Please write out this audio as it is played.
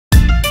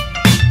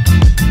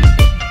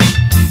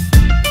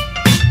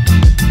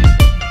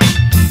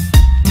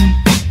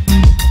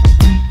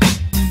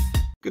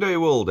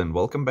world, and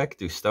welcome back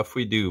to Stuff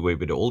We Do, where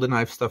we do all the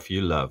knife stuff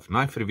you love.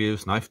 Knife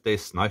reviews, knife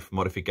tests, knife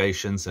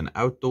modifications, and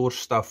outdoor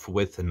stuff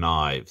with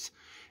knives.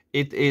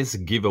 It is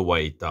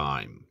giveaway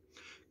time.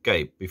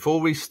 Okay, before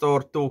we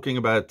start talking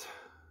about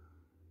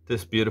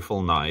this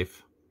beautiful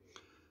knife,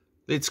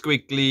 let's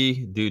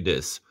quickly do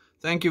this.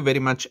 Thank you very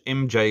much,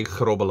 MJ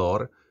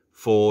Grobbelaar,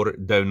 for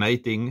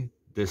donating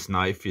this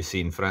knife you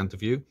see in front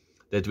of you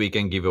that we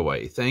can give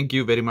away. Thank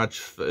you very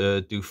much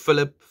to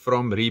Phillip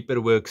from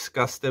ReaperWorx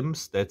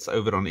Customs. That's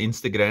over on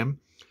Instagram.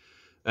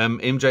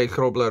 MJ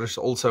Grobbelaar is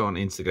also on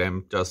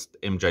Instagram, just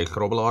MJ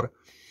Grobbelaar.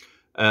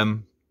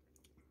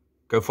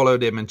 Go follow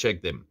them and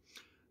check them.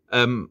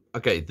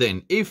 Okay,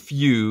 then if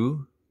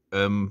you,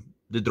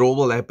 the draw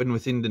will happen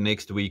within the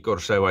next week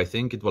or so. I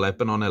think it will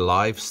happen on a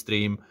live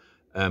stream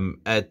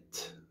at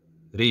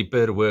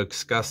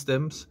ReaperWorx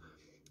Customs.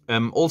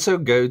 Also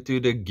go to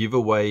the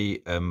giveaway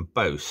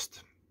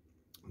post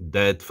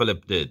that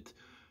Phillip did.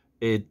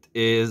 It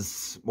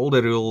is all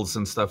the rules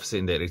and stuff is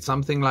in there. It's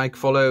something like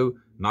follow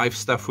Knife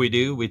Stuff We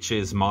Do, which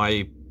is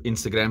my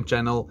Instagram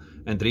channel,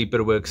 and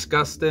ReaperWorx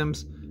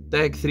Customs.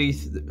 Tag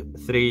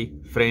three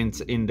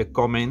friends in the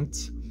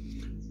comments,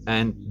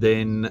 and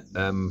then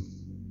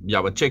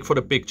yeah, but check for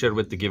the picture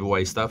with the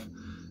giveaway stuff.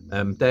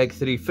 Tag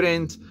 3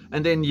 friends,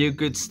 and then you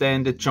could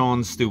stand a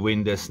chance to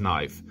win this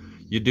knife.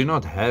 You do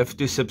not have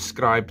to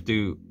subscribe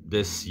to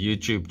this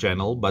YouTube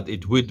channel, but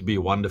it would be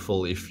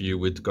wonderful if you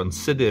would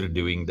consider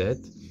doing that.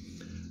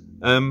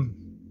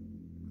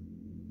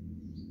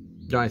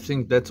 Yeah, I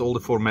think that's all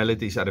the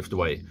formalities out of the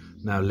way.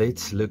 Now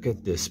let's look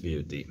at this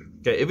beauty.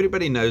 Okay,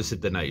 everybody knows the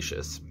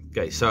Tenacious.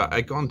 Okay, so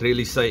I can't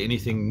really say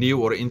anything new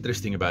or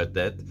interesting about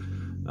that.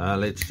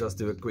 Let's just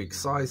do a quick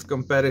size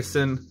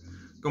comparison.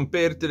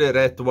 Compared to the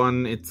Rat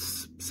one,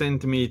 it's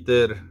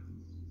centimeter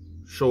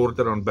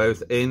shorter on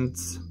both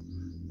ends.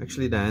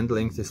 Actually, the hand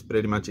length is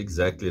pretty much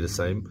exactly the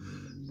same.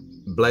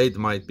 Blade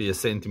might be a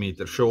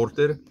centimeter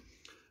shorter,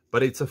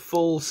 but it's a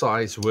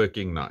full-size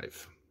working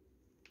knife.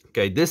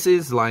 Okay, this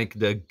is like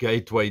the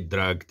gateway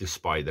drug to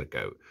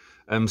Spyderco.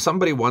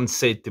 Somebody once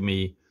said to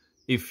me,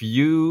 if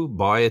you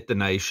buy a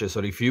Tenacious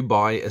or if you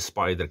buy a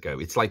Spyderco,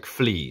 it's like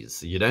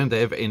fleas. You don't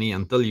have any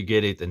until you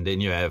get it, and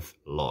then you have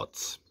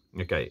lots.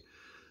 Okay,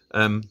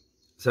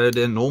 so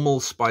the normal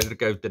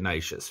Spyderco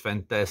Tenacious,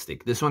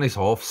 fantastic. This one is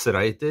half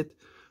serrated.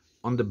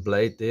 On the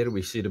blade there,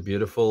 we see the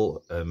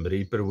beautiful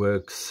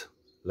ReaperWorx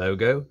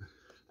logo.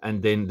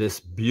 And then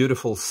this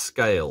beautiful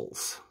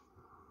scales.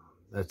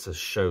 That's a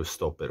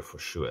showstopper for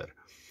sure.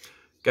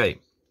 Okay.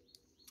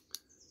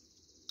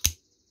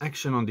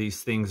 Action on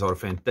these things are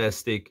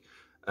fantastic.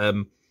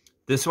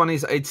 This one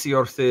is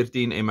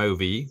HCR13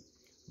 MOV.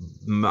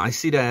 I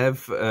see they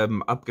have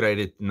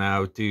upgraded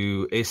now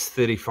to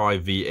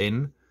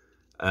S35VN.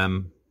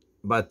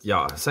 But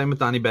yeah, same with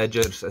honey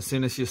badgers. As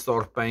soon as you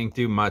start paying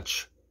too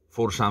much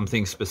for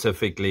something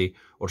specifically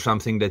or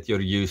something that you're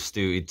used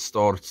to, it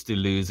starts to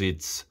lose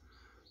its,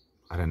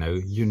 I don't know,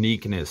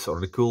 uniqueness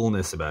or the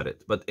coolness about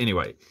it. But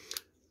anyway,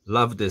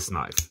 love this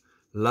knife.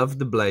 Love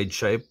the blade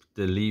shape,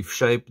 the leaf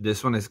shape.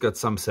 This one has got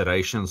some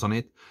serrations on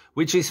it,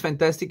 which is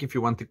fantastic if you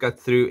want to cut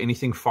through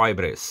anything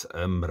fibrous,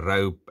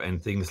 rope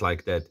and things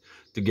like that,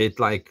 to get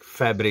like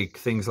fabric,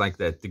 things like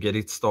that, to get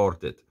it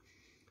started.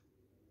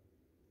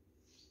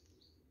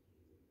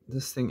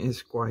 This thing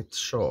is quite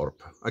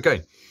sharp.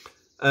 Okay.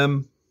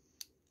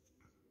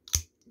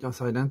 Yes,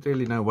 I don't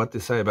really know what to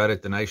say about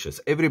it, Tenacious.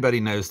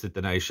 Everybody knows the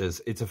Tenacious.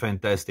 It's a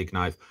fantastic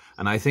knife.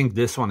 And I think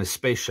this one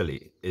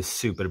especially is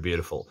super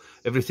beautiful.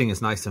 Everything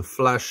is nice and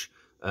flush.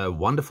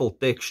 Wonderful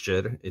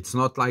texture. It's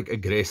not like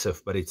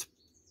aggressive, but it's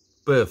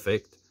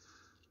perfect.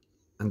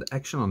 And the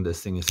action on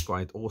this thing is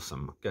quite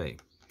awesome. Okay.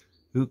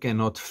 Who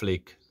cannot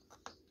flick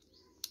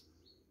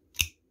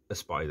a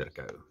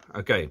Spyderco?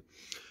 Okay.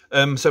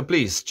 So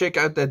please check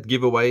out that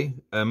giveaway.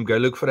 Go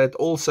look for that.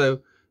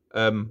 Also,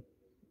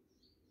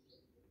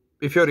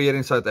 if you're here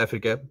in South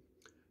Africa,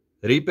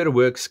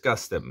 ReaperWorx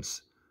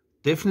Customs,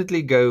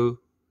 definitely go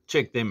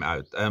check them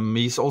out.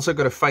 He's also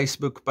got a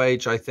Facebook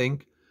page, I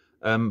think,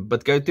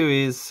 but go to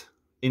his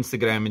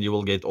Instagram and you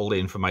will get all the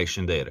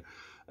information there.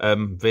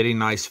 Very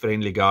nice,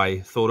 friendly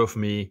guy, thought of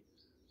me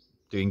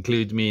to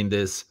include me in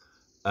this.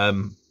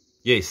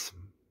 Yes,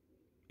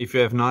 if you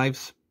have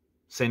knives,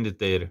 send it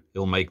there,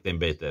 he'll make them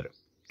better.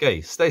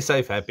 Okay, stay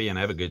safe, happy, and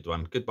have a good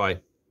one.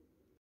 Goodbye.